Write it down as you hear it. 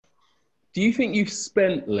Do you think you've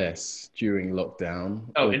spent less during lockdown?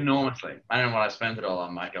 Oh, enormously. I don't know what I spent it all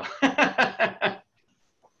on, Michael. I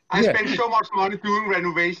spent so much money doing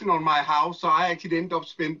renovation on my house, so I actually end up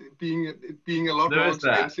being a lot more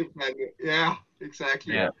expensive. Yeah,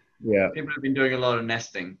 exactly. Yeah. Yeah. People have been doing a lot of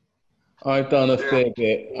nesting. I've done a fair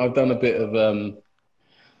bit. I've done a bit of,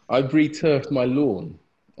 I've re-turfed my lawn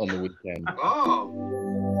on the weekend. Oh.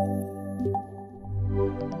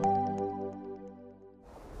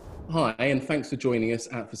 Hi, and thanks for joining us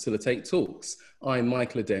at Facilitate Talks. I'm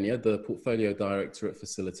Michael Adenia, the Portfolio Director at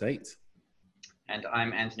Facilitate. And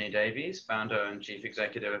I'm Anthony Davies, Founder and Chief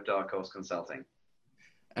Executive of Dark Horse Consulting.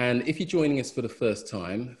 And if you're joining us for the first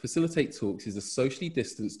time, Facilitate Talks is a socially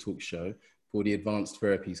distanced talk show for the advanced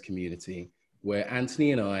therapies community, where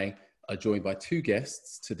Anthony and I are joined by two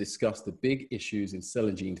guests to discuss the big issues in cell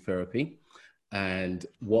and gene therapy and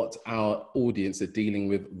what our audience are dealing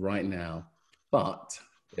with right now. But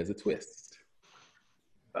there's a twist.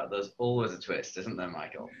 But there's always a twist, isn't there,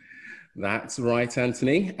 Michael? That's right,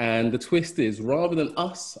 Anthony. And the twist is, rather than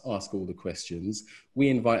us ask all the questions, we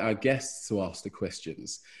invite our guests to ask the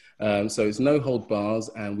questions. So it's no hold bars,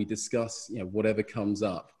 and we discuss whatever comes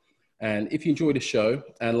up. And if you enjoy the show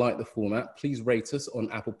and like the format, please rate us on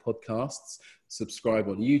Apple Podcasts, subscribe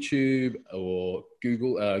on YouTube or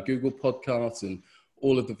Google Podcasts and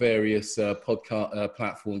all of the various podcast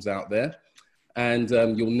platforms out there. And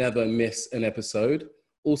you'll never miss an episode.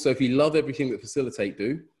 Also, if you love everything that Facilitate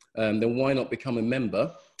do, then why not become a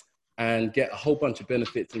member and get a whole bunch of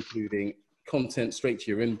benefits, including content straight to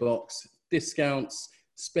your inbox, discounts,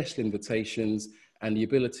 special invitations, and the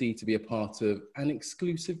ability to be a part of an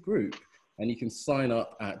exclusive group. And you can sign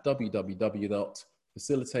up at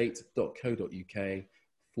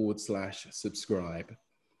www.facilitate.co.uk/subscribe.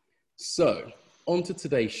 So, on to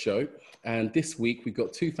today's show. And this week, we've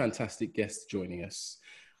got two fantastic guests joining us.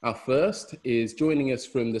 Our first is joining us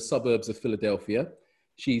from the suburbs of Philadelphia.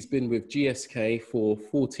 She's been with GSK for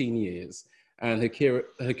 14 years, and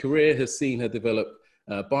her career has seen her develop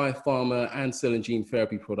biopharma and cell and gene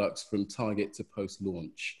therapy products from target to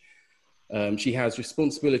post-launch. She has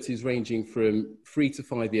responsibilities ranging from 3 to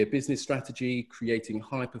 5 year business strategy, creating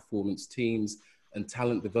high-performance teams and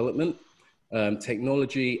talent development,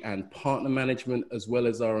 technology and partner management, as well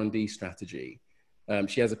as R&D strategy.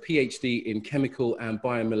 She has a PhD in chemical and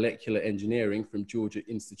biomolecular engineering from Georgia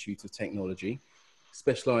Institute of Technology,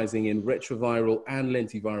 specializing in retroviral and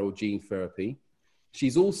lentiviral gene therapy.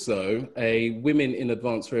 She's also a Women in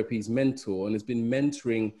Advanced Therapies mentor and has been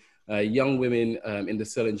mentoring young women in the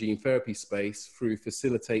cell and gene therapy space through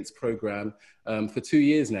Facilitate's program for 2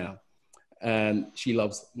 years now. She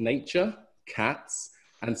loves nature, cats,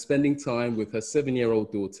 and spending time with her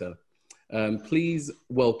 7-year-old daughter. Please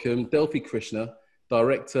welcome Delphi Krishna,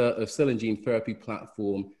 Director of Cell and Gene Therapy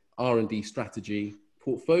Platform, R&D Strategy,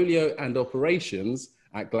 Portfolio and Operations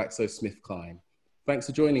at GlaxoSmithKline. Thanks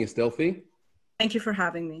for joining us, Delphi. Thank you for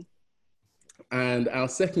having me. And our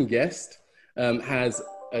second guest has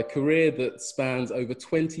a career that spans over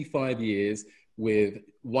 25 years with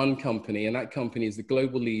one company, and that company is the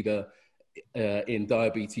global leader in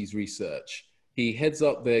diabetes research. He heads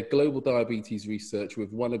up their global diabetes research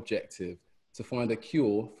with one objective: to find a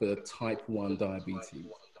cure for type 1 diabetes.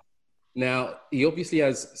 Now, he obviously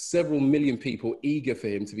has several million people eager for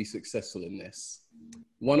him to be successful in this.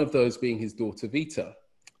 One of those being his daughter, Vita,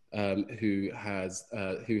 who has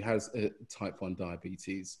type 1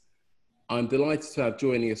 diabetes. I'm delighted to have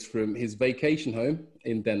joining us from his vacation home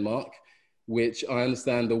in Denmark, which I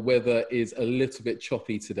understand the weather is a little bit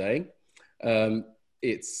choppy today.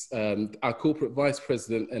 It's our corporate vice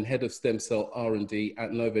president and head of stem cell R&D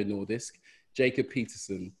at Novo Nordisk, Jacob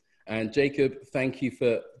Peterson. And Jacob, thank you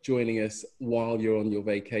for joining us while you're on your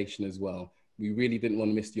vacation as well. We really didn't want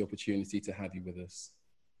to miss the opportunity to have you with us.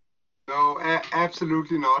 No,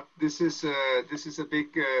 absolutely not. This is a big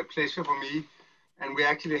pleasure for me. And we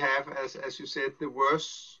actually have, as you said, the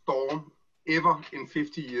worst storm ever in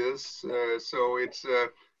 50 years. So it's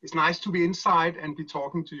nice to be inside and be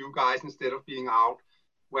talking to you guys instead of being out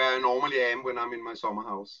where I normally am when I'm in my summer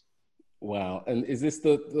house. Wow. And is this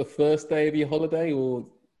the first day of your holiday or?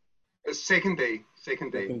 Second day.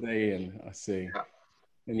 Second day in, I see. Yeah.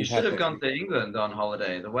 You should have gone to England on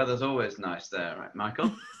holiday. The weather's always nice there, right,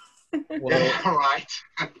 Michael? Well, yeah, right.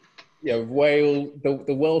 Yeah, Wales,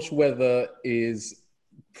 the Welsh weather is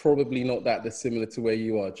probably not that dissimilar to where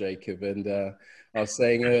you are, Jacob. And I was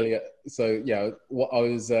saying earlier, so yeah, I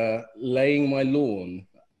was laying my lawn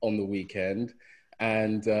on the weekend,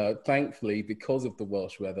 and thankfully, because of the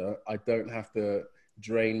Welsh weather, I don't have to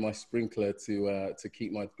drain my sprinkler to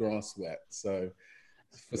keep my grass wet. So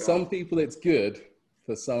for some people, it's good.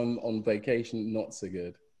 For some on vacation, not so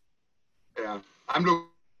good. Yeah, I'm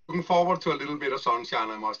looking forward to a little bit of sunshine,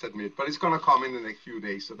 I must admit, but it's going to come in the next few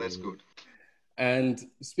days, so that's good. And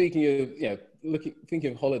speaking of,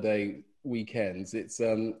 thinking of holiday weekends, it's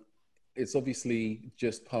obviously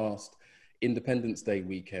just past Independence Day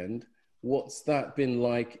weekend. What's that been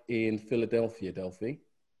like in Philadelphia, Delphi?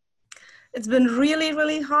 It's been really,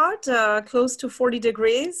 really hot, close to 40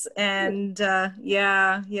 degrees, and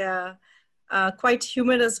quite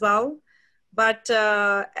humid as well. But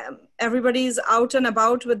everybody's out and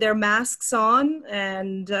about with their masks on,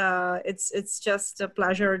 and it's just a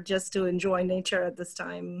pleasure just to enjoy nature at this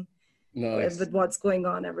time. Nice. With what's going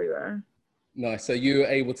on everywhere. Nice. So you were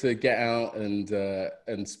able to get out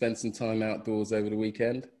and spend some time outdoors over the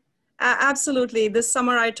weekend? Absolutely. This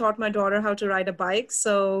summer, I taught my daughter how to ride a bike.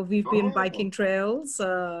 So we've been biking trails.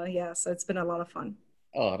 So it's been a lot of fun.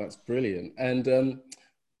 Oh, that's brilliant. And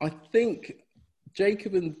I think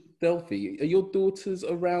Jacob and Delphi, are your daughters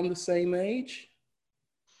around the same age?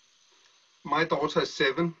 My daughter is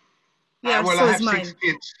 7. Yeah, well, so I have is mine. 6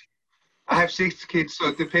 kids. I have 6 kids, so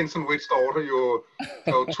it depends on which daughter you're.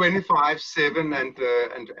 So 25, 7,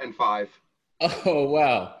 and 5. Oh,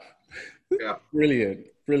 wow. Yeah. Brilliant.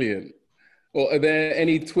 Well, are there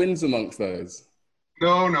any twins amongst those?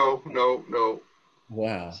 No.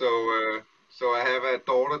 Wow. So I have a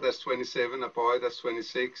daughter that's 27, a boy that's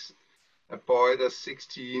 26, a boy that's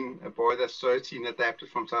 16, a boy that's 13, adapted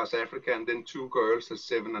from South Africa, and then 2 girls that's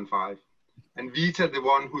 7 and 5. And Vita, the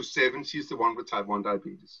one who's 7, she's the one with type 1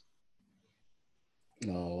 diabetes.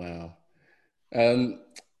 Oh, wow.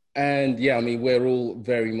 And yeah, I mean, we're all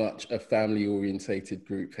very much a family orientated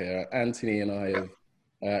group here. Anthony and I have,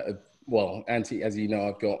 Auntie, as you know,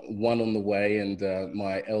 I've got one on the way, and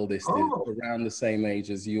my eldest is around the same age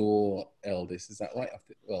as your eldest. Is that right?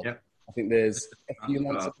 I think there's a few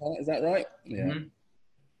months apart. Is that right? Yeah.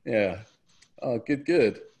 Mm-hmm. Yeah. Oh,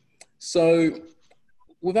 good. So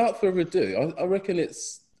without further ado, I reckon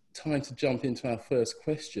it's time to jump into our first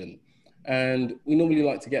question. And we normally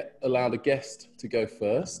like to allow the guest to go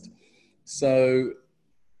first. So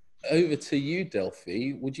over to you,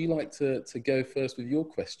 Delphi. Would you like to go first with your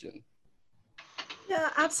question? Yeah,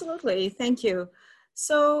 absolutely. Thank you.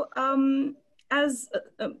 So as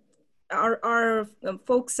our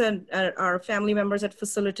folks and our family members at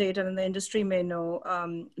Facilitate and in the industry may know,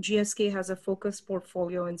 GSK has a focused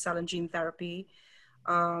portfolio in cell and gene therapy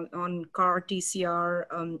on CAR,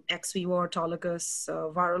 TCR, ex vivo autologous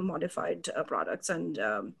viral modified products. And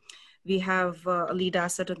we have a lead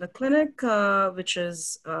asset in the clinic, which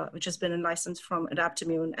has been in license from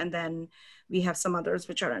Adaptimmune. And then we have some others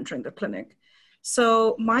which are entering the clinic.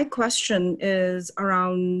 So my question is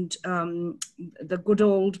around the good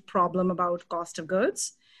old problem about cost of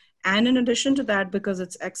goods. And in addition to that, because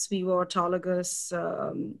it's ex vivo autologous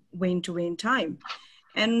vein-to-vein time.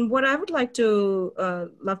 And what I would like to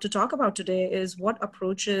love to talk about today is what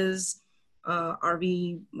approaches are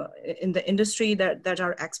we in the industry that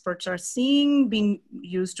our experts are seeing being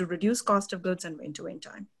used to reduce cost of goods and vein-to-vein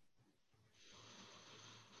time.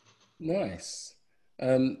 Nice.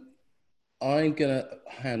 I'm going to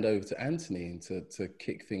hand over to Anthony to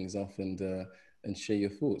kick things off and share your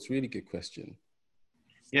thoughts. Really good question.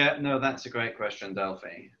 Yeah, no, that's a great question,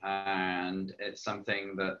 Delphi. And it's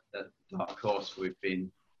something that Dark Horse we've been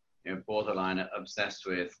borderline obsessed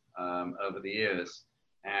with over the years.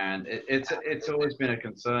 And it's always been a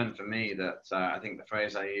concern for me that I think the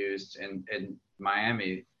phrase I used in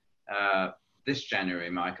Miami this January,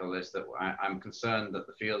 Michael, is that I'm concerned that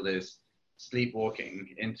the field is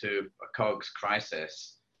sleepwalking into a COGS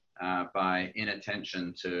crisis by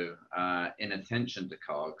inattention to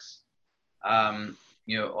COGS.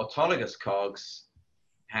 Autologous COGS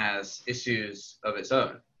has issues of its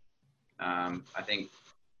own. I think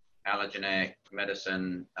allogeneic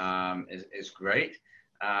medicine is great,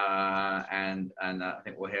 and I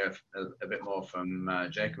think we'll hear a bit more from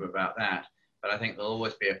Jacob about that. But I think there'll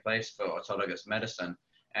always be a place for autologous medicine.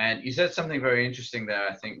 And you said something very interesting there.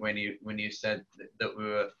 I think when you said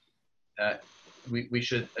that we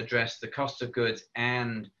should address the cost of goods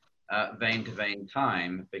and vein-to-vein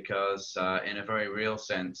time, because in a very real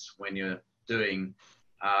sense, when you're doing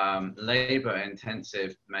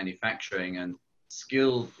labor-intensive manufacturing and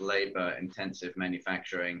skilled labor-intensive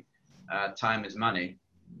manufacturing, time is money.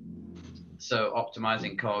 So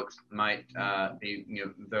optimizing COGS might be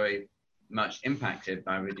very much impacted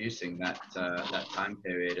by reducing that time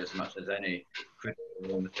period as much as any critical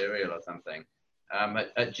raw material or something.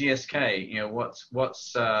 At GSK,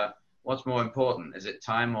 what's more important? Is it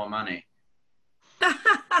time or money?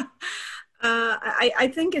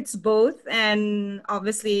 I think it's both. And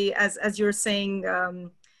obviously, as you're saying,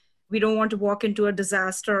 we don't want to walk into a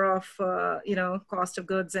disaster of, cost of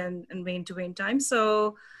goods and vein to vein time.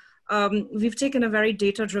 So we've taken a very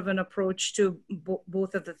data-driven approach to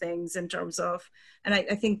both of the things in terms of, and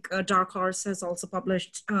I think Dark Horse has also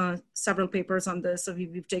published several papers on this. So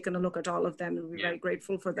we've taken a look at all of them, and we're very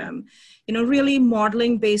grateful for them. Really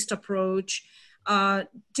modeling-based approach,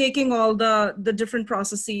 taking all the different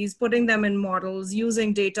processes, putting them in models,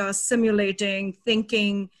 using data, simulating,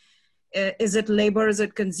 thinking, is it labor, is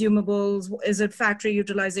it consumables, is it factory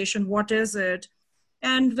utilization, what is it?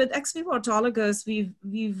 And with ex vivo autologous,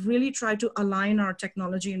 we've really tried to align our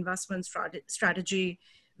technology investment strategy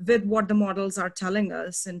with what the models are telling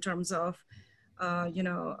us in terms of,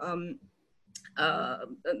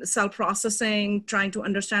 cell processing, trying to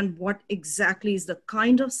understand what exactly is the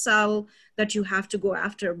kind of cell that you have to go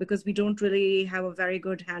after, because we don't really have a very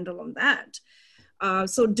good handle on that.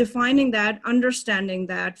 So defining that, understanding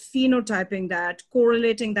that, phenotyping that,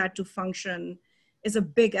 correlating that to function is a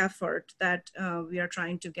big effort that we are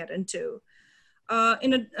trying to get into.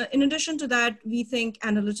 In addition to that, we think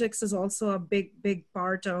analytics is also a big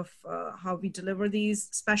part of how we deliver these,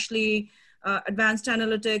 especially advanced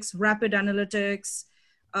analytics, rapid analytics,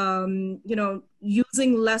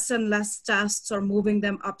 using less and less tests or moving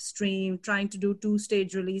them upstream, trying to do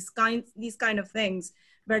two-stage release, these kind of things,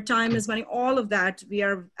 where time is money, all of that, we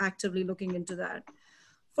are actively looking into that.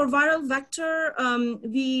 For viral vector,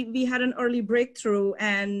 we had an early breakthrough,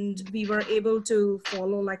 and we were able to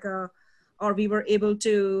follow we were able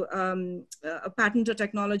to patent a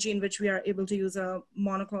technology in which we are able to use a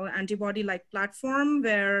monoclonal antibody-like platform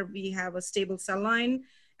where we have a stable cell line,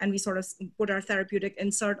 and we sort of put our therapeutic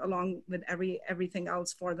insert along with everything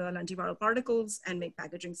else for the lentiviral particles and make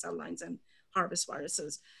packaging cell lines and harvest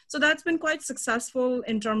viruses. So that's been quite successful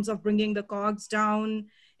in terms of bringing the COGS down,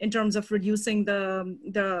 in terms of reducing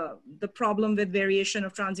the problem with variation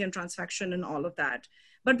of transient transfection and all of that.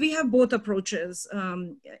 But we have both approaches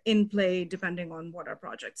in play depending on what our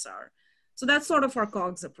projects are. So that's sort of our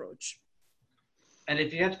COGS approach. And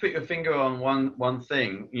if you had to put your finger on one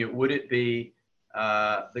thing, would it be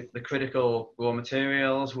the critical raw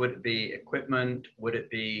materials? Would it be equipment? Would it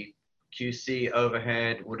be QC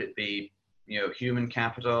overhead? Would it be human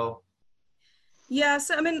capital?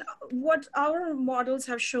 Yes, I mean, what our models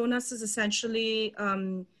have shown us is essentially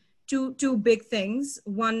two big things.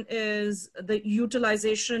 One is the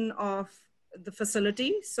utilization of the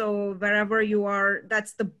facility. So wherever you are,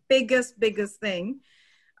 that's the biggest thing.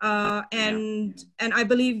 And I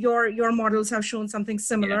believe your models have shown something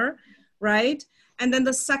similar, right? And then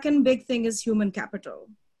the second big thing is human capital.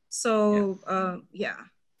 So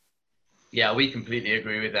Yeah, we completely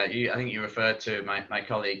agree with that. I think you referred to my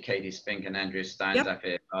colleague Katie Spink and Andrew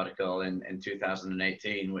Steinzapir article in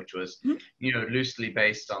 2018, which was loosely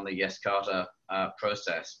based on the Yescarta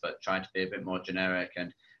process, but trying to be a bit more generic.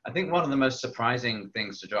 And I think one of the most surprising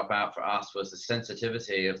things to drop out for us was the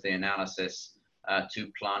sensitivity of the analysis to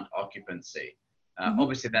plant occupancy.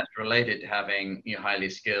 Obviously, that's related to having highly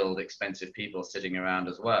skilled, expensive people sitting around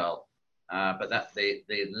as well. But that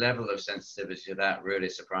the level of sensitivity to that really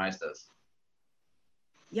surprised us.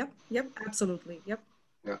 Yep, absolutely. Yep.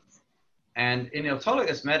 Yeah. And in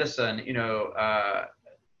autologous medicine,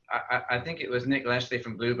 I think it was Nick Leslie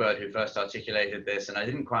from Bluebird who first articulated this, and I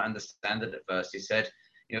didn't quite understand it at first. He said,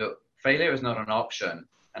 failure is not an option.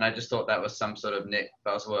 And I just thought that was some sort of Nick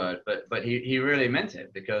buzzword, but he really meant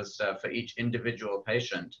it, because for each individual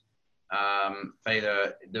patient,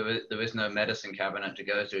 failure, there is no medicine cabinet to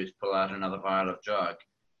go to pull out another vial of drug.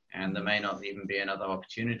 And there may not even be another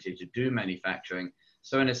opportunity to do manufacturing.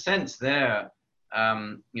 So in a sense there,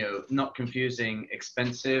 not confusing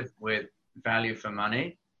expensive with value for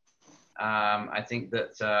money. I think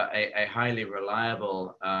that a highly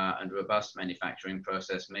reliable and robust manufacturing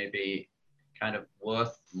process may be kind of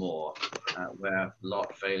worth more, where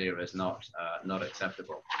lot failure is not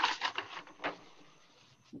acceptable.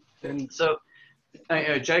 So,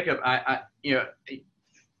 Jacob, a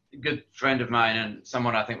good friend of mine and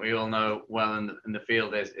someone I think we all know well in the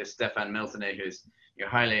field is Stefan Miltenegg, who's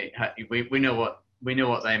we know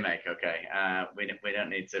what they make. Okay, we don't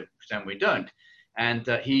need to pretend we don't. And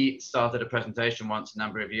he started a presentation once a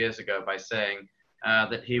number of years ago by saying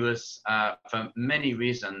that he was, for many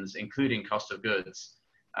reasons, including cost of goods,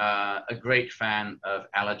 a great fan of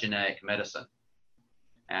allogeneic medicine.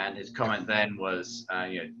 And his comment then was,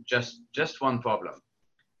 just one problem,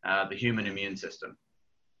 the human immune system.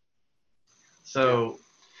 So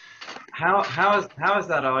how is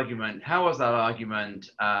that argument? How was that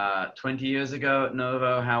argument 20 years ago at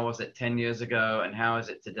Novo? How was it 10 years ago? And how is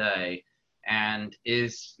it today? And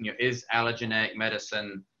is allogeneic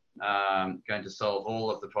medicine going to solve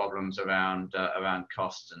all of the problems around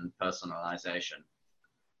cost and personalization?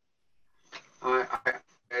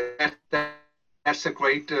 That's a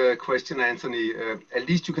great question, Anthony. At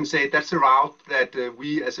least you can say that's the route that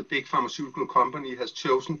we as a big pharmaceutical company has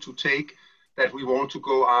chosen to take, that we want to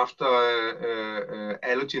go after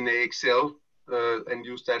allogeneic cell and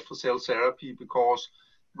use that for cell therapy, because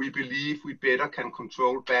we believe we better can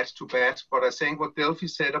control batch to batch. But I think what Delphi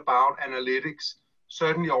said about analytics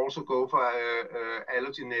certainly also go for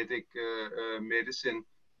allogeneic medicine,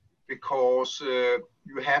 because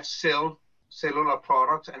you have cellular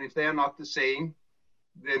products, and if they are not the same,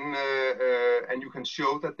 then and you can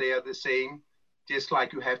show that they are the same, just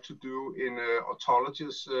like you have to do in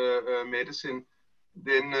autologous medicine,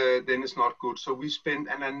 then it's not good. So we spend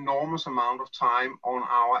an enormous amount of time on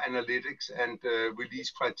our analytics and release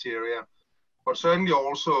criteria, but certainly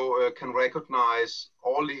also can recognize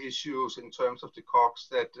all the issues in terms of the COGS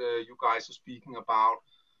that you guys are speaking about,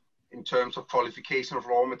 in terms of qualification of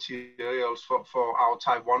raw materials for our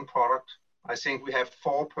type 1 product. I think we have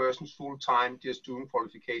 4 persons full time just doing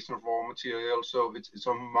qualification of raw materials, so it's a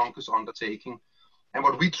humongous undertaking. And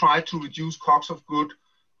what we try to reduce cost of good,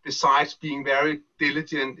 besides being very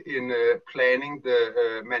diligent in planning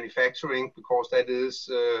the manufacturing, because that is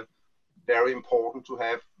very important to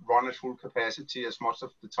have run at full capacity as much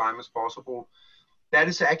of the time as possible. That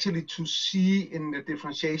is actually to see in the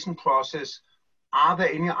differentiation process, are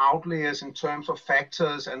there any outliers in terms of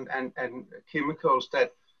factors and chemicals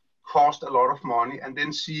that cost a lot of money, and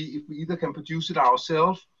then see if we either can produce it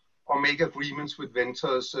ourselves or make agreements with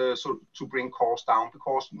vendors so to bring costs down.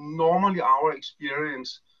 Because normally our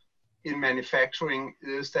experience in manufacturing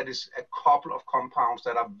is that it's a couple of compounds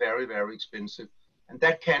that are very, very expensive. And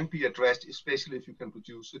that can be addressed, especially if you can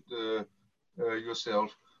produce it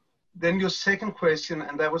yourself. Then your second question,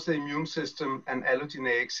 and that was the immune system and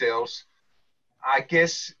allogeneic cells. I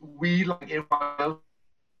guess we, like everyone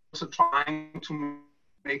else, are trying to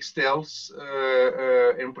make cells,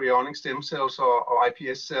 embryonic stem cells or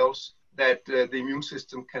iPS cells that the immune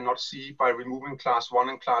system cannot see, by removing class 1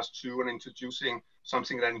 and class 2 and introducing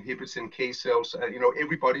something that inhibits NK cells.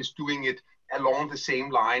 Everybody's doing it along the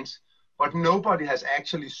same lines, but nobody has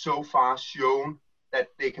actually so far shown that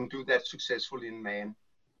they can do that successfully in man.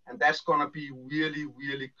 And that's going to be really,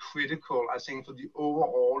 really critical, I think, for the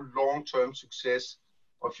overall long-term success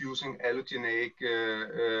of using allogeneic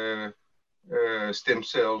stem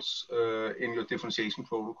cells in your differentiation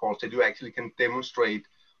protocols, that you actually can demonstrate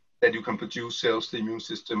that you can produce cells the immune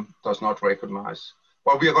system does not recognize.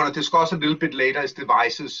 What we are going to discuss a little bit later is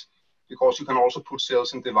devices, because you can also put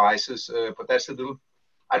cells in devices, but that's a little,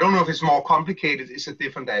 I don't know if it's more complicated, it's a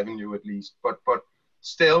different avenue at least, but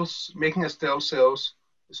cells, making a stem cells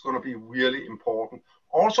is going to be really important.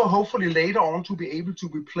 Also, hopefully later on to be able to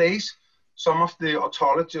replace some of the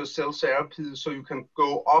autologous cell therapies, so you can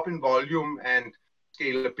go up in volume and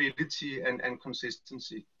scalability and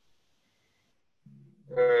consistency.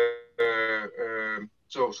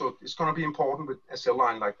 So it's going to be important with a cell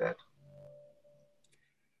line like that.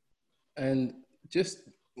 And just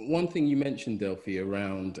one thing you mentioned, Delphi,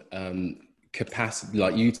 around capacity,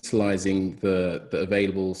 like utilizing the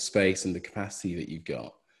available space and the capacity that you've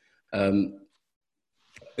got.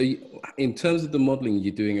 In terms of the modeling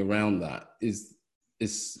you're doing around that, is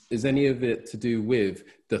any of it to do with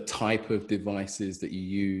the type of devices that you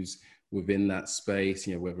use within that space?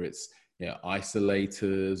 Whether it's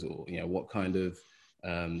isolators or what kind of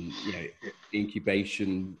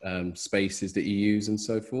incubation spaces that you use and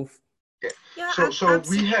so forth? Yeah. So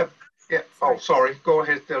we have. Yeah. Oh, sorry. Go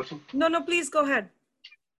ahead, Delphi. No, please go ahead.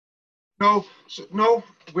 No.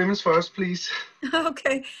 Women's first, please.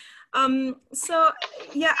 Okay. So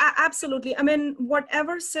yeah, absolutely. I mean,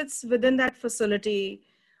 whatever sits within that facility,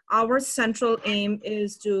 our central aim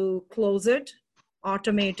is to close it,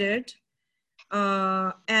 automate it,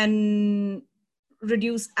 and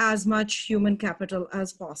reduce as much human capital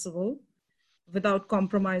as possible without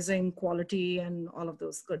compromising quality and all of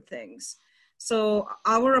those good things. So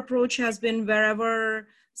our approach has been, wherever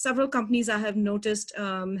several companies I have noticed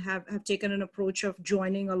have taken an approach of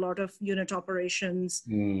joining a lot of unit operations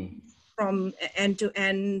from end to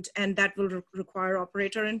end, and that will require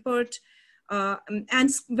operator input and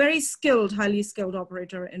very skilled, highly skilled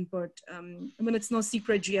operator input. I mean, it's no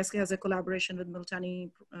secret GSK has a collaboration with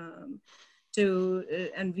Miltenyi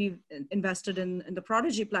and we've invested in the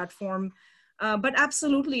Prodigy platform. But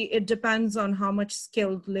absolutely, it depends on how much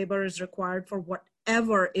skilled labor is required for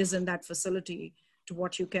whatever is in that facility, to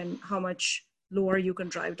what you can, how much lower you can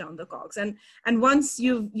drive down the COGS. And once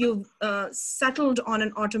you've settled on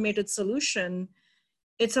an automated solution,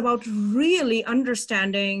 it's about really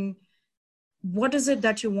understanding what is it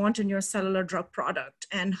that you want in your cellular drug product,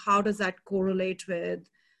 and how does that correlate with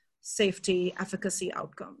safety, efficacy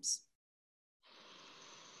outcomes.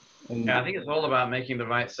 Yeah, I think it's all about making the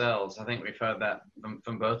right cells. I think we've heard that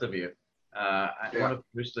from both of you. One of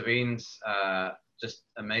Bruce Levine's just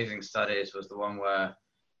amazing studies was the one where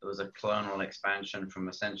there was a clonal expansion from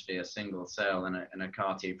essentially a single cell in a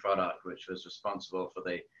CAR-T product, which was responsible for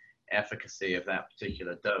the efficacy of that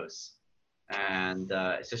particular dose. And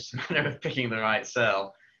it's just a matter of picking the right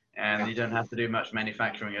cell, and you don't have to do much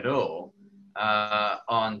manufacturing at all.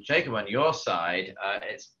 On Jacob, on your side,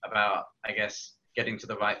 it's about, I guess, getting to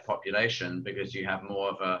the right population, because you have more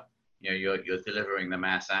of a, you're delivering the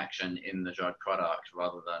mass action in the drug product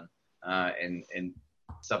rather than in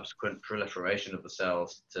subsequent proliferation of the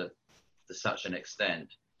cells to such an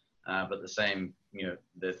extent. But the same,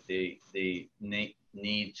 the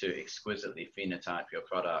need to exquisitely phenotype your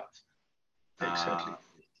product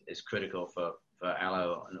is critical for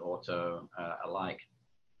allo and auto alike.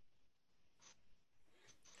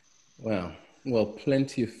 Wow. Well,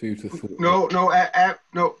 plenty of food for thought. No,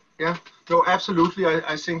 absolutely.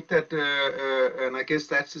 I think that, and I guess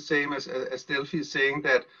that's the same as Delphi is saying,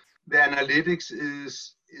 that the analytics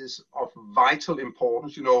is of vital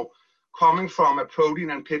importance. Coming from a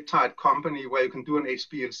protein and peptide company where you can do an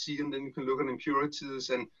HPLC and then you can look at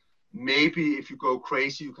impurities, and maybe if you go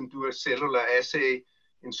crazy, you can do a cellular assay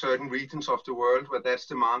in certain regions of the world where that's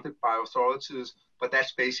demanded by authorities, but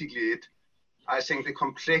that's basically it. I think the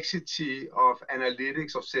complexity of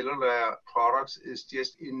analytics of cellular products is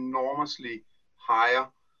just enormously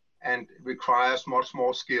higher and requires much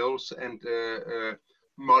more skills and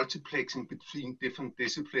multiplexing between different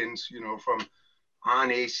disciplines, from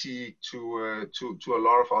RNA-seq to a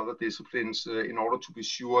lot of other disciplines in order to be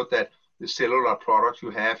sure that the cellular product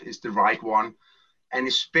you have is the right one. And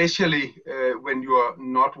especially when you are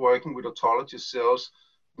not working with autologous cells,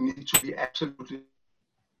 you need to be absolutely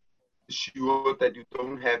sure that you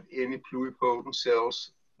don't have any pluripotent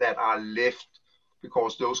cells that are left,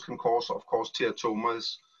 because those can cause, of course,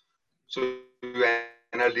 teratomas. So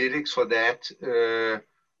analytics for that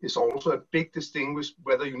is also a big distinguish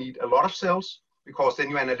whether you need a lot of cells, because then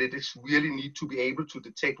your analytics really need to be able to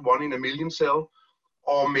detect 1 in a million cell,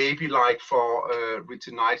 or maybe like for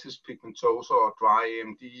retinitis pigmentosa or dry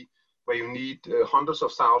AMD, where you need hundreds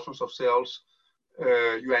of thousands of cells.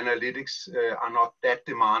 Your analytics are not that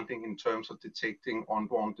demanding in terms of detecting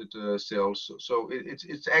unwanted cells. So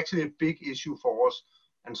it's actually a big issue for us,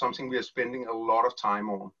 and something we are spending a lot of time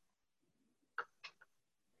on.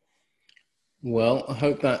 Well, I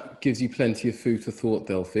hope that gives you plenty of food for thought,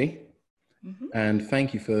 Delphi. Mm-hmm. And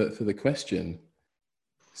thank you for the question.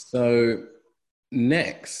 So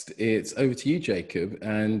next, it's over to you, Jacob.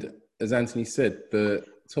 And as Anthony said, the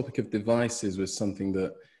topic of devices was something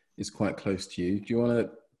that is quite close to you. Do you want to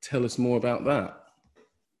tell us more about that?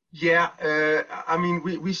 Yeah, I mean,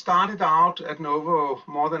 we started out at Novo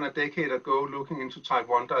more than a decade ago looking into type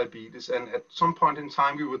 1 diabetes. And at some point in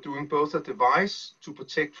time, we were doing both a device to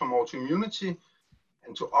protect from autoimmunity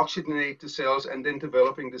and to oxygenate the cells, and then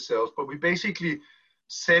developing the cells. But we basically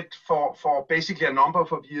said for basically a number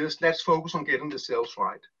of years, let's focus on getting the cells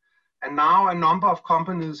right. And now a number of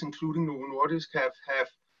companies, including Novo Nordisk, have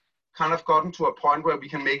kind of gotten to a point where we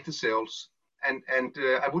can make the cells. And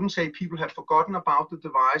I wouldn't say people have forgotten about the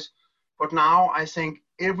device, but now I think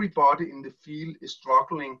everybody in the field is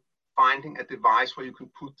struggling finding a device where you can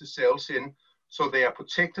put the cells in so they are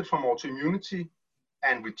protected from autoimmunity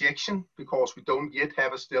and rejection, because we don't yet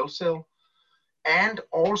have a stem cell. And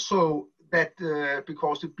also that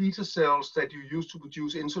because the beta cells that you use to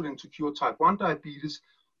produce insulin to cure type 1 diabetes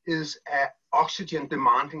is an oxygen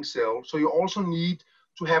demanding cell. So you also need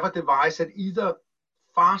to have a device that either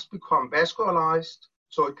fast become vascularized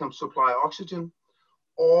so it can supply oxygen,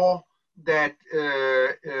 or that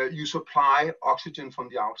you supply oxygen from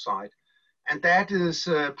the outside. And that is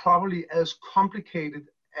probably as complicated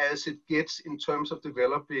as it gets in terms of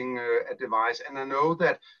developing a device. And I know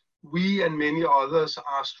that we and many others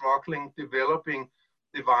are struggling developing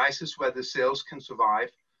devices where the cells can survive,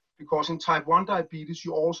 because in type 1 diabetes,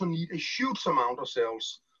 you also need a huge amount of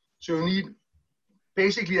cells. So you need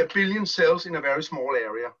basically 1 billion cells in a very small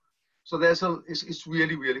area. So it's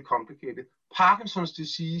really, really complicated. Parkinson's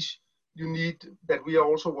disease, you need, that we are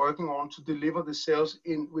also working on, to deliver the cells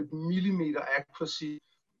in with millimeter accuracy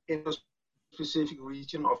in a specific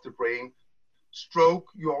region of the brain. Stroke,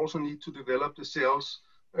 you also need to develop the cells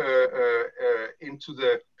into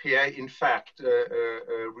the peri-infarct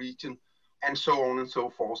region. and so on and so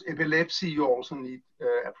forth. Epilepsy, you also need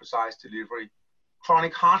a precise delivery.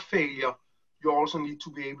 Chronic heart failure, you also need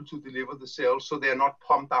to be able to deliver the cells so they're not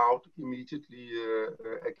pumped out immediately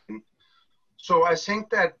again. So I think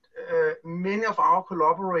that many of our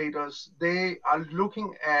collaborators, they are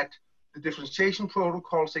looking at the differentiation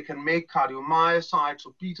protocols. They can make cardiomyocytes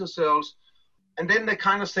or beta cells, and then they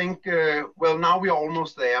kind of think, well, now we're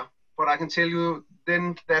almost there. But I can tell you,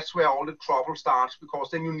 then that's where all the trouble starts, because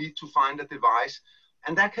then you need to find a device.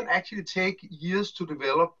 And that can actually take years to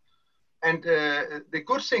develop. And the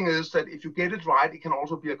good thing is that if you get it right, it can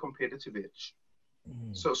also be a competitive edge.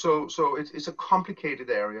 So it's a complicated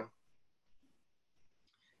area.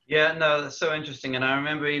 Yeah, no, that's so interesting. And I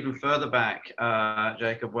remember even further back,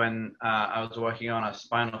 Jacob, when I was working on a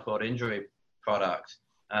spinal cord injury product.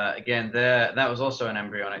 Again, that was also an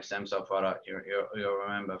embryonic stem cell product. You'll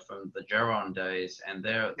remember from the Geron days, and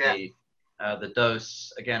there the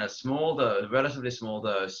dose, again, a small dose, relatively small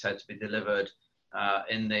dose, had to be delivered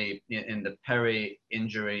in the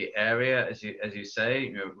peri-injury area, as you say.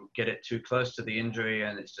 You know, get it too close to the injury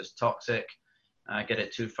and it's just toxic. Get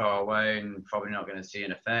it too far away and probably not going to see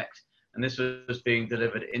an effect. And this was being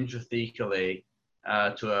delivered intrathecally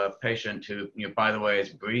to a patient who, you know, by the way, is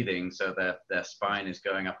breathing, so that their spine is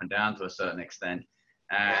going up and down to a certain extent.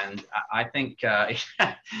 And I think, you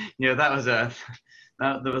know,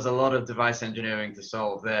 there was a lot of device engineering to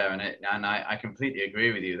solve there, and I completely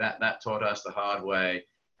agree with you. That taught us the hard way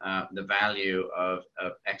the value of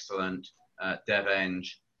excellent dev eng.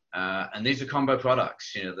 And these are combo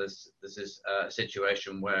products. You know, this is a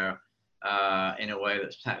situation where, in a way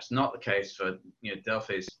that's perhaps not the case for, you know,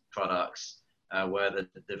 Delphi's products, where the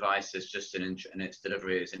device is just and its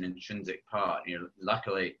delivery is an intrinsic part. You know,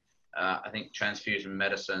 luckily, I think transfusion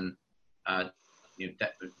medicine, you know,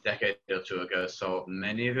 a decade or two ago solved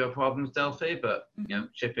many of your problems, Delphi. But you know,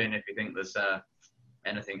 chip in if you think there's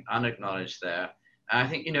anything unacknowledged there. And I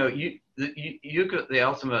think, you know, you got the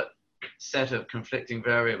ultimate set of conflicting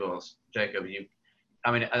variables, Jacob.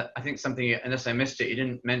 I mean, I think something, unless I missed it, you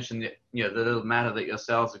didn't mention that, you know, the little matter that your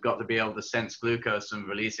cells have got to be able to sense glucose and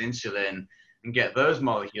release insulin and get those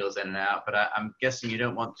molecules in and out. But I'm guessing you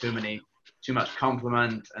don't want too much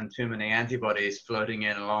complement and too many antibodies floating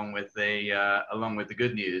in along with the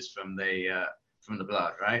good news from the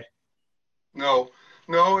blood, right? No,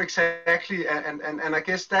 exactly. And I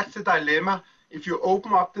guess that's the dilemma. If you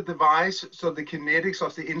open up the device, so the kinetics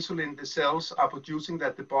of the insulin the cells are producing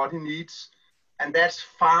that the body needs, and that's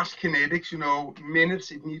fast kinetics, you know,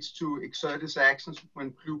 minutes it needs to exert its actions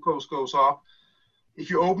when glucose goes up. If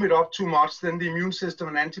you open it up too much, then the immune system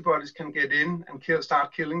and antibodies can get in and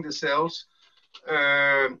start killing the cells.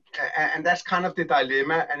 And that's kind of the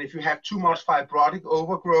dilemma. And if you have too much fibrotic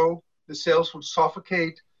overgrowth, the cells will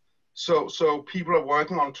suffocate. So people are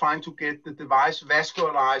working on trying to get the device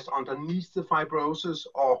vascularized underneath the fibrosis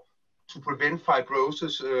or to prevent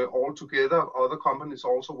fibrosis altogether. Other companies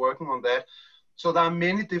are also working on that. So there are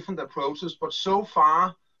many different approaches, but so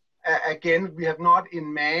far, again, we have not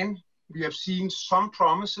in man. We have seen some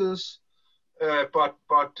promises, but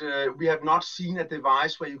we have not seen a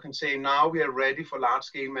device where you can say now we are ready for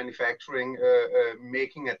large-scale manufacturing,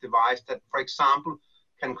 making a device that, for example,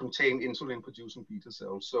 can contain insulin-producing beta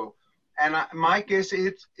cells. So, and my guess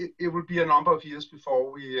is it will be a number of years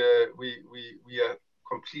before we are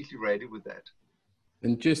completely ready with that.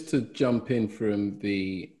 And just to jump in from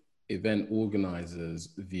the event organizers'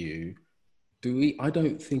 view, I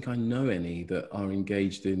don't think I know any that are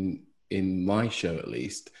engaged in my show, at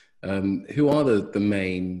least. Who are the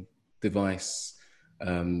main device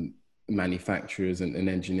manufacturers and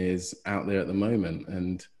engineers out there at the moment,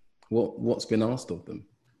 and what's been asked of them?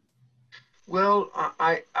 Well,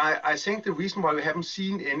 I think the reason why we haven't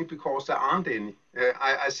seen any, because there aren't any.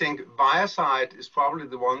 I think ViaCyte is probably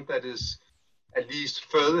the one that is at least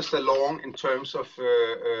furthest along in terms of,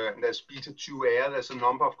 there's Beta2 Air, there's a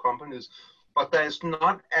number of companies, but there's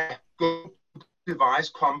not a good device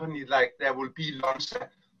company like there will be Lonza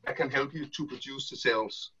that can help you to produce the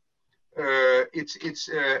cells.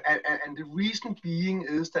 And the reason being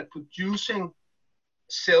is that producing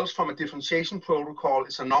cells from a differentiation protocol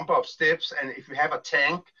is a number of steps, and if you have a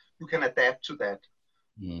tank, you can adapt to that.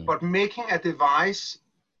 But making a device,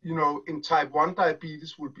 you know, in type 1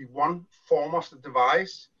 diabetes would be one form of the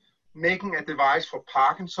device. Making a device for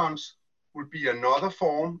Parkinson's would be another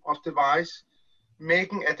form of device.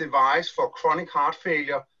 Making a device for chronic heart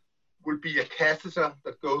failure would be a catheter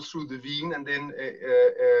that goes through the vein and then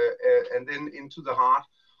into the heart.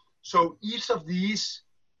 So each of these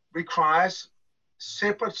requires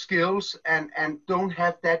separate skills and don't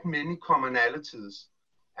have that many commonalities.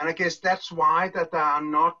 And I guess that's why that there are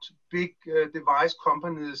not big device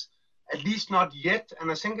companies, at least not yet.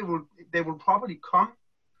 And I think they will probably come,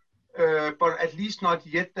 but at least not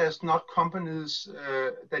yet. There's not companies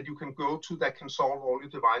that you can go to that can solve all your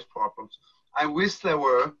device problems. I wish there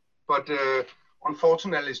were, but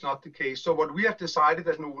unfortunately it's not the case. So what we have decided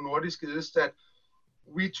at Novo Nordisk is that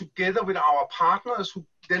we, together with our partners who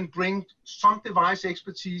then bring some device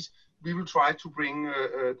expertise, we will try to bring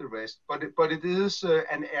the rest. But it is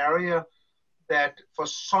an area that for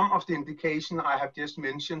some of the indication I have just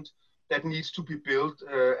mentioned, that needs to be built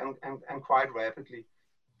and quite rapidly.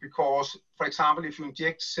 Because, for example, if you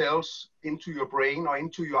inject cells into your brain or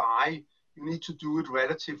into your eye, you need to do it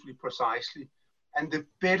relatively precisely. And the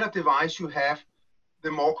better device you have, the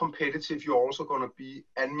more competitive you're also going to be.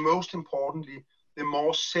 And most importantly, the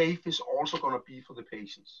more safe is also going to be for the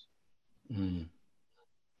patients. Mm.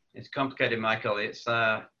 It's complicated, Michael. It's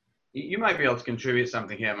you might be able to contribute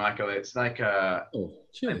something here, Michael. It's like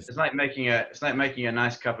it's like making a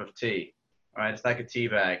nice cup of tea, right? It's like a tea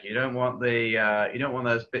bag. You don't want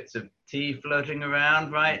those bits of tea floating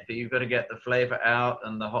around, right? But you've got to get the flavor out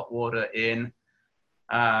and the hot water in.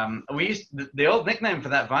 The old nickname for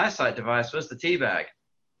that ViaCyte device was the tea bag.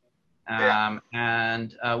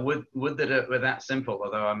 And would that it were that simple?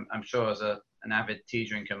 Although I'm sure as an avid tea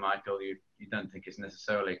drinker, Michael, you don't think it's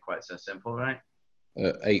necessarily quite so simple, right?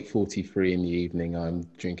 At 8:43 in the evening, I'm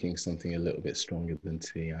drinking something a little bit stronger than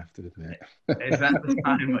tea, I have to admit. Is that the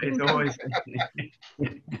time? It's always...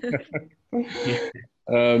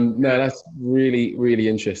 No, that's really, really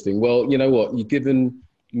interesting. Well, you know what? You've given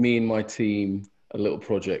me and my team a little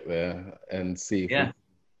project there, and see if you're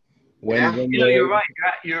right.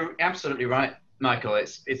 You're absolutely right, Michael.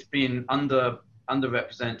 It's been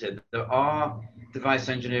underrepresented. There are device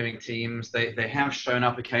engineering teams. They have shown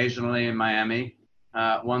up occasionally in Miami.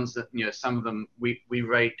 Ones that, some of them we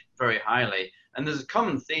rate very highly. And there's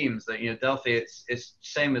common themes that, Delphi, it's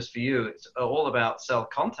same as for you. It's all about cell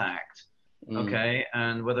contact, okay?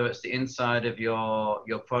 And whether it's the inside of your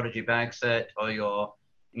Prodigy bag set or your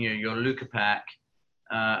Leukopak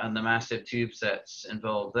and the massive tube sets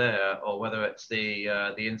involved there, or whether it's the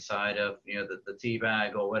inside of the T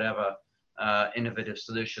bag or whatever innovative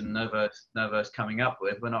solution Novo's coming up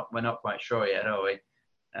with. We're not quite sure yet, are we,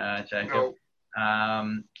 Jacob?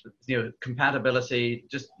 No. Compatibility,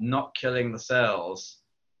 just not killing the cells.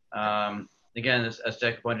 Again, as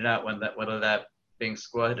Jacob pointed out, whether they're being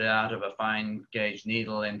squirted out of a fine gauge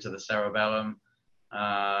needle into the cerebellum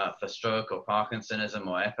for stroke or Parkinsonism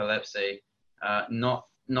or epilepsy, not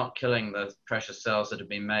killing the precious cells that have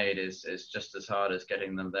been made is just as hard as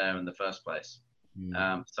getting them there in the first place.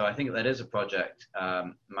 So I think that is a project,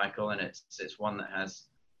 Michael, and it's one that has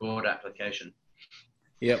broad application.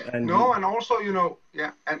 Yeah, and also,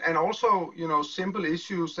 and also, simple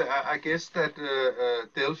issues. I guess that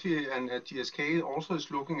Delphi and GSK also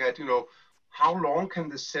is looking at, how long can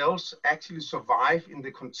the cells actually survive in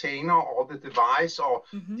the container or the device, or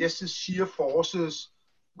just the sheer forces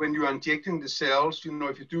when you are injecting the cells.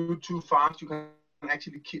 If you do it too fast, you can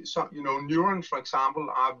actually kill some. Neurons, for example,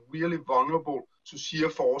 are really vulnerable to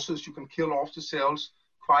sheer forces. You can kill off the cells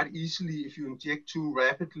quite easily if you inject too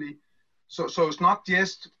rapidly. So it's not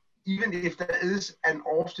just, even if there is an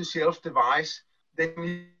off-the-shelf device, then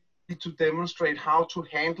you need to demonstrate how to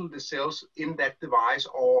handle the cells in that device,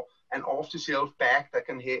 or an off-the-shelf bag that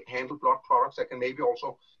can handle blood products, that can maybe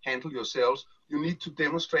also handle your cells. You need to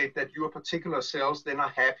demonstrate that your particular cells then are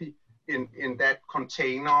happy in that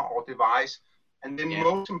container or device. And then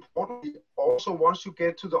most importantly, also once you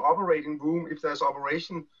get to the operating room, if there's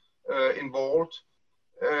operation involved,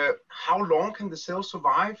 how long can the cells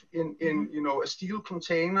survive in a steel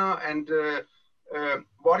container, and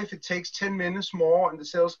what if it takes 10 minutes more and the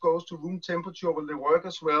cells goes to room temperature? Will they work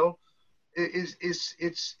as well?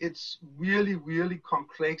 It's really, really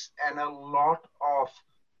complex, and a lot of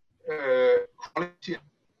quality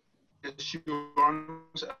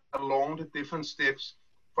assurance along the different steps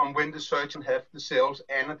from when the surgeon have the cells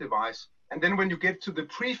and a device. And then when you get to the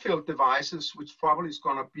pre-filled devices, which probably is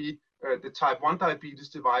going to be the type 1 diabetes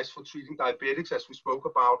device for treating diabetics, as we spoke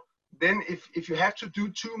about, then if you have to do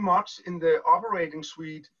too much in the operating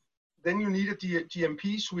suite, then you need a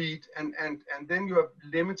GMP suite, and then you are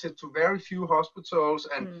limited to very few hospitals,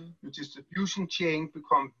 and your distribution chain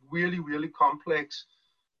become really, really complex.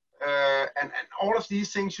 And all of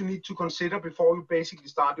these things you need to consider before you basically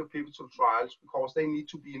start your pivotal trials, because they need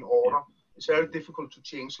to be in order. It's very difficult to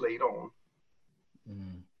change later on.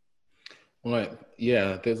 Right.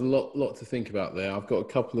 Yeah, there's a lot to think about there. I've got a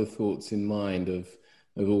couple of thoughts in mind of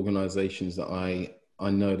organizations that I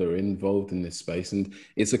know that are involved in this space, and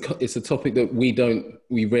it's a topic that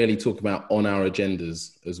we rarely talk about on our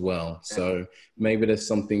agendas as well. So maybe there's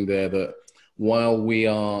something there that while we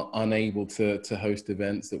are unable to host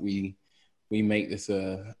events, that we make this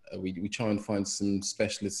we try and find some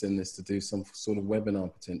specialists in this to do some sort of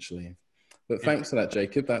webinar potentially. But thanks for that,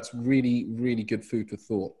 Jacob. That's really, really good food for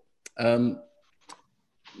thought.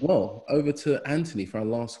 Well, over to Anthony for our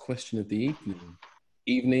last question of the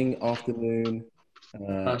evening, afternoon.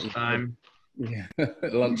 Lunchtime. Yeah,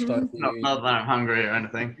 lunchtime. Not that I'm hungry or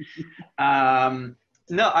anything.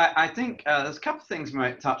 No, I think there's a couple of things we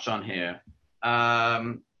might touch on here.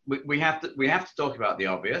 We have to talk about the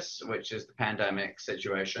obvious, which is the pandemic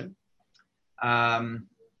situation.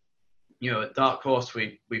 You know, at Dark Horse,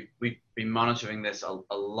 we've been monitoring this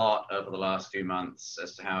a lot over the last few months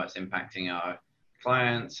as to how it's impacting our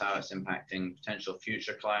clients, how it's impacting potential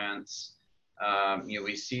future clients. You know,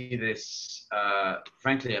 we see this,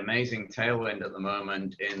 frankly, amazing tailwind at the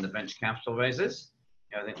moment in the venture capital raises.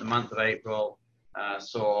 You know, I think the month of April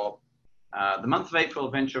saw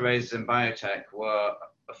venture raises in biotech were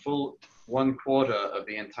a full 1/4 of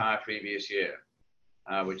the entire previous year,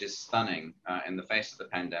 which is stunning in the face of the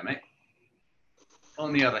pandemic.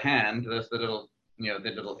 On the other hand, there's the little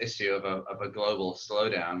issue of a global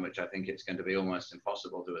slowdown, which I think it's going to be almost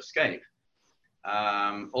impossible to escape.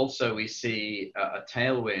 Also, we see a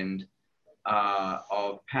tailwind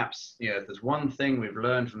of perhaps, you know, if there's one thing we've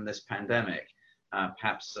learned from this pandemic,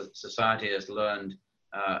 perhaps society has learned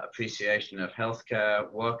appreciation of healthcare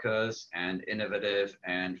workers and innovative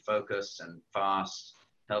and focused and fast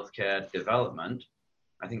healthcare development.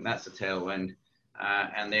 I think that's a tailwind.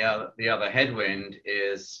 And the other headwind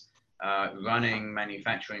is running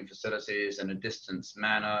manufacturing facilities in a distanced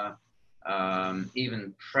manner,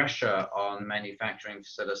 even pressure on manufacturing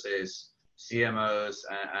facilities, CMOs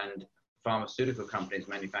and pharmaceutical companies,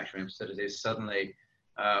 manufacturing facilities suddenly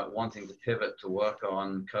wanting to pivot to work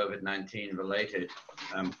on COVID-19 related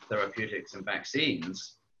therapeutics and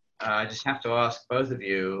vaccines. I just have to ask both of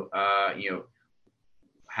you, you know,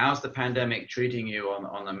 how's the pandemic treating you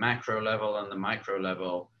on the macro level and the micro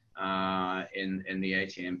level in the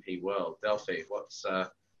ATMP world? Delphi, what's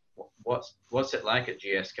it like at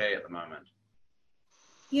GSK at the moment?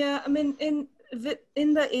 Yeah, I mean, in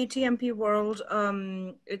the ATMP world,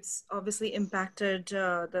 it's obviously impacted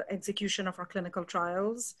the execution of our clinical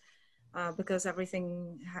trials because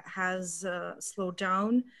everything has slowed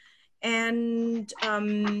down, and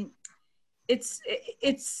it's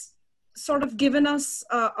sort of given us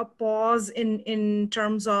a pause in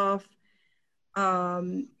terms of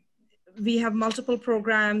we have multiple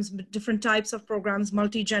programs, different types of programs,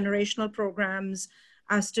 multi-generational programs,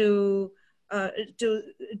 as to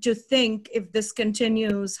think if this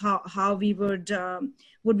continues, how we would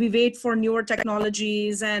we wait for newer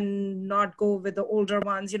technologies and not go with the older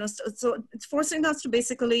ones, you know, so it's forcing us to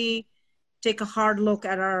basically take a hard look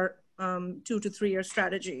at our 2 to 3 year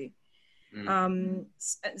strategy.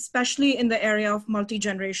 Especially in the area of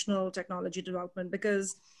multi-generational technology development,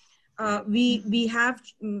 because we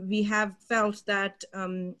have felt that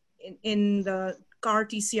in the CAR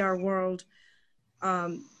TCR world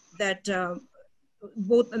that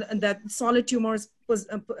that solid tumors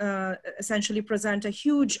essentially present a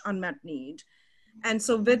huge unmet need, and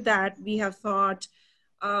so with that we have thought,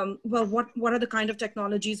 well, what are the kind of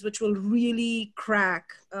technologies which will really crack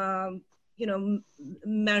you know,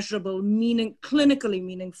 measurable, clinically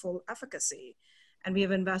meaningful efficacy. And we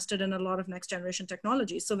have invested in a lot of next generation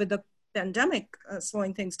technology. So with the pandemic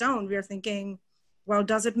slowing things down, we are thinking, well,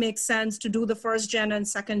 does it make sense to do the first gen and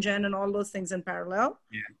second gen and all those things in parallel?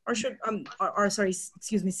 Yeah. Or should,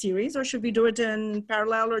 series, or should we do it in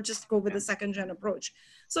parallel or just go with the second gen approach?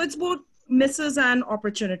 So it's both misses and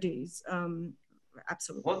opportunities.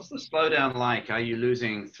 Absolutely. What's the slowdown like? Are you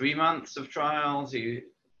losing 3 months of trials? Are you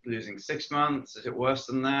losing 6 months? Is it worse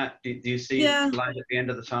than that? Do you see light at the end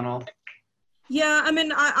of the tunnel? Yeah, I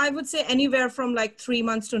mean, I would say anywhere from like 3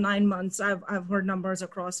 months to 9 months. I've heard numbers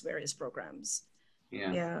across various programs.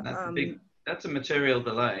 Yeah. That's a material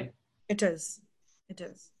delay. It is.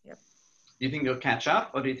 Yep. Do you think you'll catch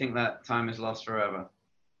up, or do you think that time is lost forever?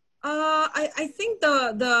 I think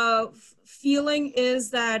the feeling is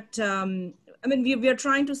that I mean, we are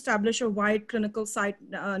trying to establish a wide clinical site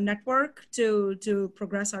network to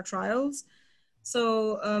progress our trials. So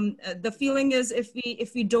the feeling is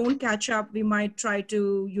if we don't catch up, we might try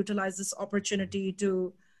to utilize this opportunity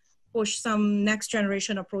to push some next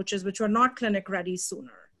generation approaches which were not clinic ready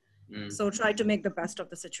sooner. So try to make the best of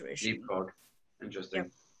the situation. Leapfrog.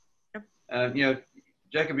 Interesting. Yep. You know,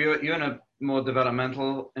 Jacob, you're in a more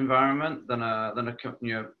developmental environment than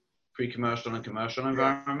a pre-commercial and commercial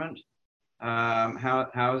environment.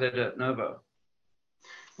 How is it at Novo?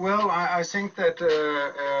 Well, I think that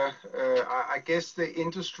I guess the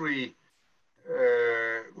industry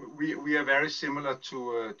we are very similar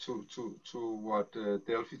to what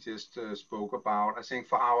Delphi just spoke about. I think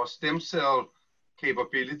for our stem cell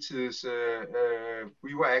capabilities,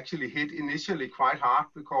 we were actually hit initially quite hard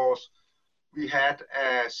because we had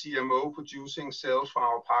a CMO producing cells for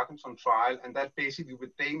our Parkinson trial, and that basically,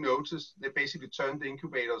 when they noticed, they basically turned the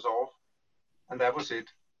incubators off, and that was it.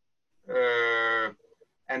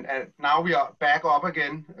 And now we are back up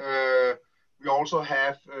again. We also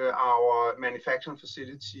have our manufacturing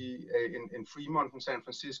facility in Fremont in San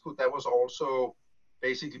Francisco. That was also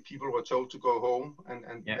basically people were told to go home,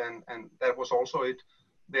 and that was also it.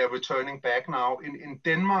 They are returning back now. In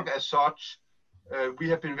Denmark as such, we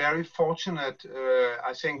have been very fortunate.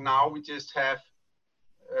 I think now we just have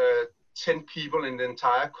 10 people in the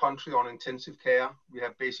entire country on intensive care. We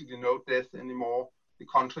have basically no death anymore. The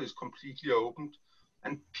country is completely opened.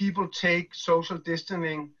 And people take social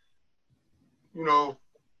distancing, you know,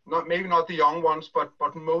 maybe not the young ones, but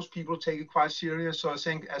most people take it quite serious. So I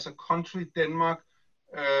think as a country, Denmark,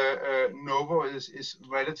 Novo is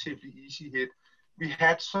relatively easy hit. We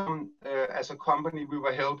had some, as a company, we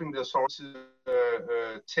were helping the authorities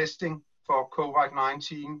testing for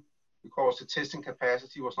COVID-19 because the testing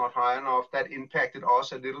capacity was not high enough. That impacted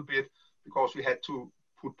us a little bit because we had to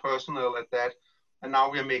put personnel at that. And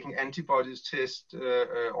now we are making antibodies test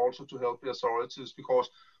also to help the authorities because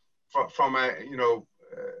from a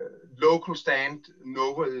local stand,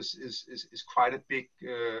 Novo is quite a big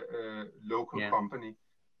local company.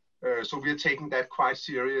 So we are taking that quite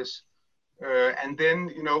serious. And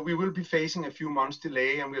then, we will be facing a few months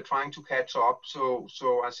delay and we're trying to catch up. So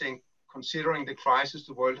I think considering the crisis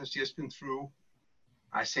the world has just been through,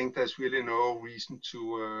 I think there's really no reason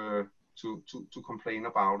to complain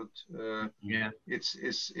about it.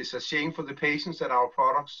 It's a shame for the patients that our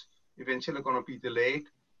products eventually are going to be delayed.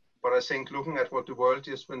 But I think looking at what the world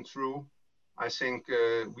just went through, I think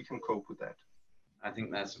we can cope with that. I think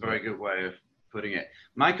that's a very good way of putting it.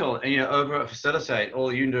 Michael, over at Facilitate,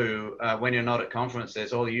 all you do when you're not at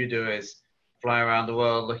conferences, all you do is fly around the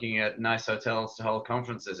world looking at nice hotels to hold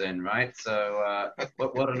conferences in, right? So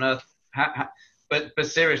what on earth? But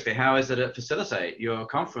seriously, how is it at Facilitate? You're a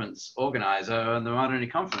conference organizer, and there aren't any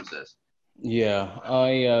conferences. Yeah,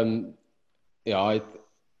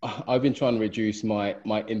 I've been trying to reduce my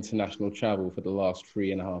international travel for the last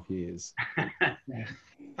 3.5 years.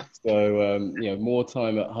 So, more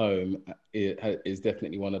time at home is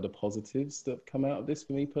definitely one of the positives that have come out of this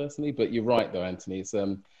for me personally. But you're right, though, Anthony. It's,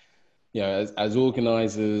 as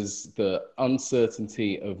organizers, the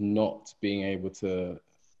uncertainty of not being able to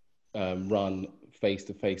run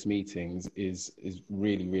face-to-face meetings is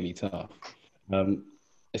really, really tough.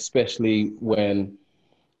 Especially when,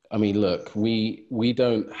 look, we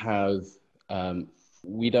don't have a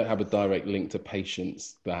direct link to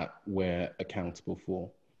patients that we're accountable for.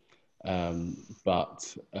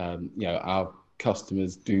 But our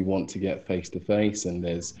customers do want to get face-to-face, and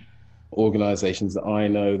there's organizations that I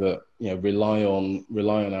know that rely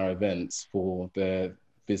on our events for their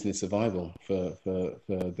business survival, for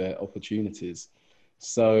their opportunities.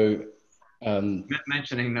 So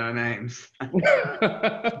mentioning no names.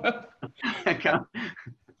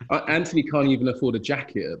 Anthony can't even afford a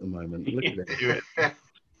jacket at the moment. Look at it.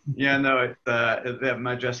 Yeah, no,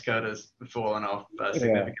 my dress code has fallen off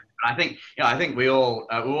significantly. I think we're all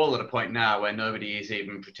at a point now where nobody is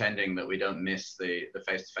even pretending that we don't miss the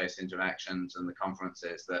face-to-face interactions and the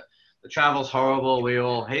conferences. That the travel's horrible. We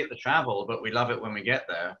all hate the travel, but we love it when we get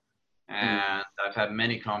there. And I've had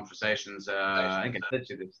many conversations. I think I said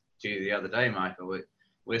to you the other day, Michael.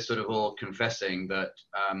 We're sort of all confessing that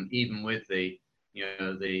even with the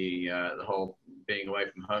whole being away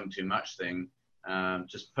from home too much thing,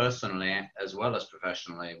 just personally as well as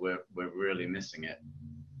professionally, we're really missing it.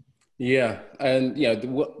 Yeah, and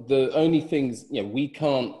the only things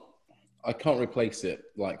I can't replace it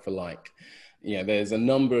like for like. There's a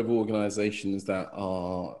number of organizations that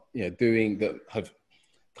are that have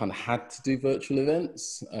kind of had to do virtual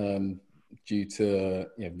events due to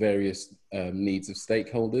various needs of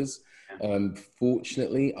stakeholders.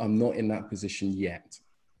 Fortunately, I'm not in that position yet.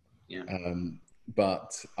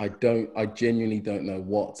 But I genuinely don't know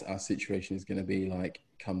what our situation is going to be like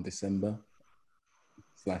come December.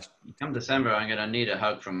 Come December, I'm going to need a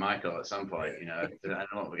hug from Michael at some point. I don't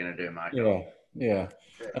know what we're going to do, Michael. Yeah.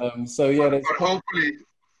 But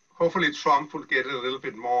hopefully Trump will get it a little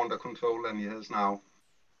bit more under control than he has now.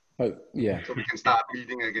 Oh, yeah. So we can start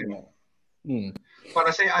meeting again. Mm. But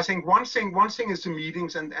I think one thing is the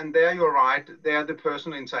meetings, and there you're right. There the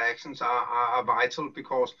personal interactions are vital,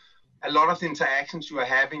 because a lot of the interactions you are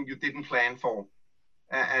having you didn't plan for,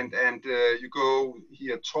 and you go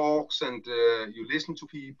hear talks and you listen to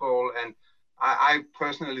people, and I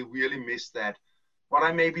personally really miss that. What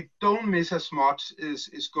I maybe don't miss as much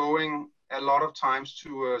is going a lot of times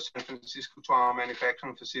to San Francisco, to our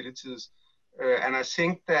manufacturing facilities, and I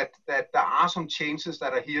think that there are some changes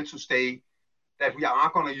that are here to stay, that we are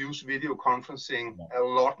going to use video conferencing a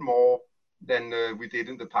lot more than we did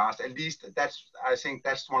in the past. At least I think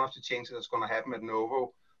that's one of the changes that's going to happen at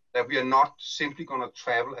Novo, that we are not simply going to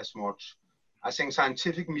travel as much. I think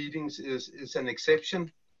scientific meetings is an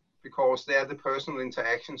exception, because there the personal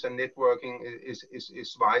interactions and networking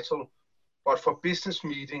is vital. But for business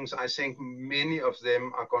meetings, I think many of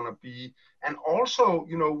them are going to be, and also,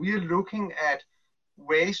 you know, we're looking at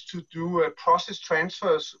ways to do process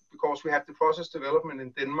transfers, because we have the process development in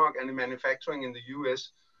Denmark and the manufacturing in the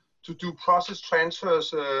US, to do process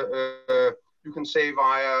transfers, you can say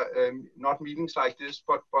via not meetings like this,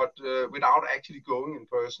 but without actually going in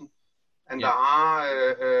person. And there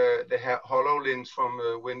are the HoloLens from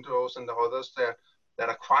Windows and the others that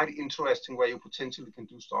are quite interesting, where you potentially can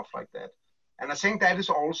do stuff like that. And I think that is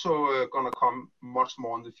also going to come much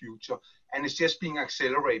more in the future. And it's just being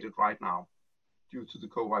accelerated right now due to the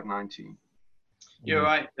COVID-19. You're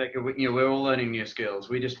right, Jacob. We're all learning new skills.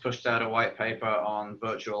 We just pushed out a white paper on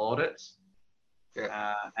virtual audits.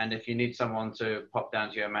 Yeah. And if you need someone to pop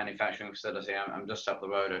down to your manufacturing facility, I'm just up the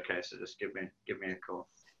road. Okay, so just give me a call.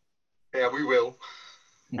 Yeah, we will.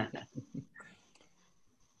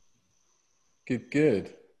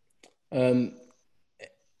 Good.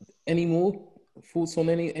 Any more thoughts on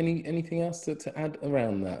anything else to add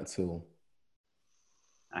around that at all?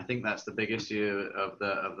 I think that's the big issue of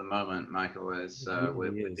the moment, Michael, is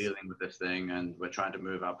we're dealing with this thing, and we're trying to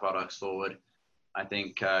move our products forward. I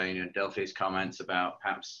think Delphi's comments about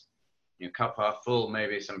perhaps cup half full,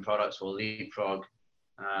 maybe some products will leapfrog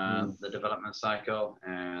the development cycle,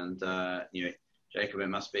 and Jacob,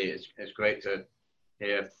 it's great to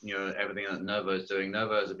hear everything that Novo is doing.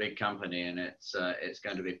 Novo is a big company, and it's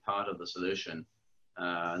going to be part of the solution,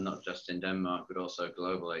 not just in Denmark but also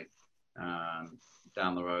globally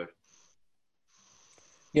down the road.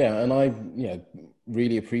 Yeah, and I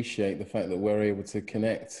really appreciate the fact that we're able to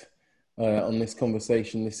connect on this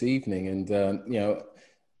conversation this evening, and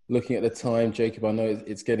looking at the time, Jacob, I know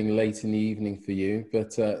it's getting late in the evening for you,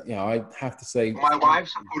 but I have to say, my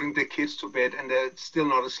wife's putting the kids to bed and they're still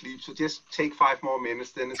not asleep, so just take 5 more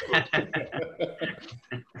minutes, then it's good.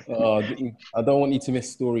 I don't want you to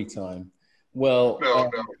miss story time. Well,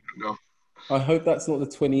 no. I hope that's not the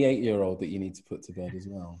 28-year-old that you need to put to bed as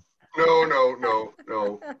well. No.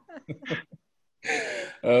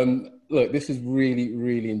 Look, this is really,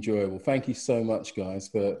 really enjoyable. Thank you so much, guys,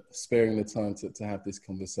 for sparing the time to have this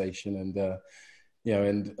conversation,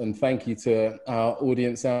 and thank you to our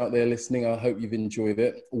audience out there listening. I hope you've enjoyed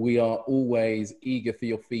it. We are always eager for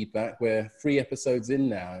your feedback. We're 3 episodes in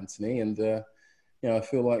now, Anthony, and I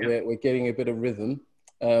feel like we're getting a bit of rhythm,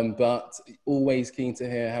 but always keen to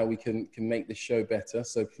hear how we can make this show better.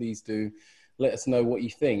 So please do let us know what you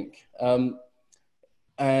think.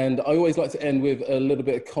 And I always like to end with a little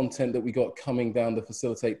bit of content that we got coming down the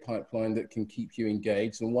Facilitate pipeline that can keep you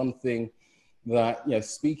engaged. And one thing that,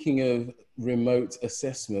 speaking of remote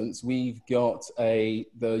assessments, we've got the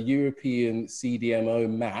European CDMO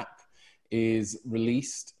map is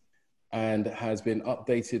released and has been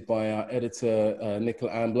updated by our editor,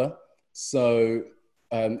 Nicola Ambler. So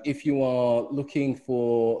if you are looking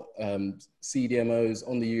for CDMOs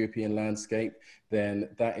on the European landscape, then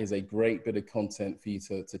that is a great bit of content for you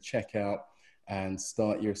to check out and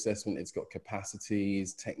start your assessment. It's got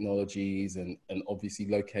capacities, technologies, and obviously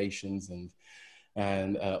locations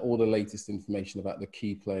and all the latest information about the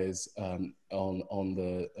key players on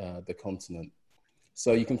the continent.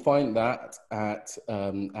 So you can find that at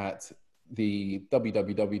the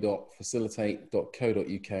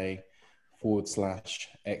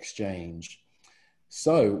www.facilitate.co.uk/exchange.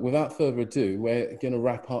 So without further ado, we're going to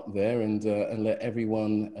wrap up there and let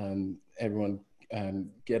everyone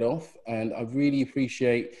get off. And I really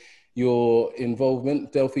appreciate your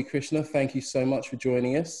involvement. Delphi Krishna, thank you so much for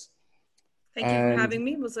joining us. Thank you for having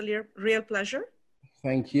me. It was a real pleasure.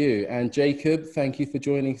 Thank you. And Jacob, thank you for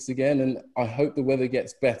joining us again. And I hope the weather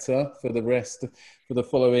gets better for the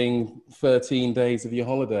following 13 days of your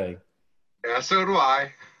holiday. Yeah, so do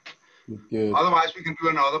I. Good. Otherwise, we can do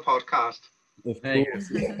another podcast. Of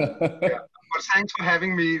course. But thanks for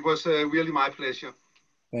having me. It was really my pleasure.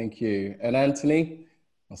 Thank you. And Anthony,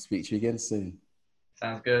 I'll speak to you again soon.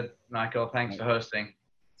 Sounds good. Michael, thanks for hosting.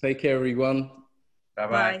 Take care, everyone. Bye-bye.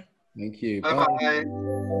 Bye. Thank you. Bye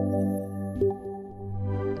bye.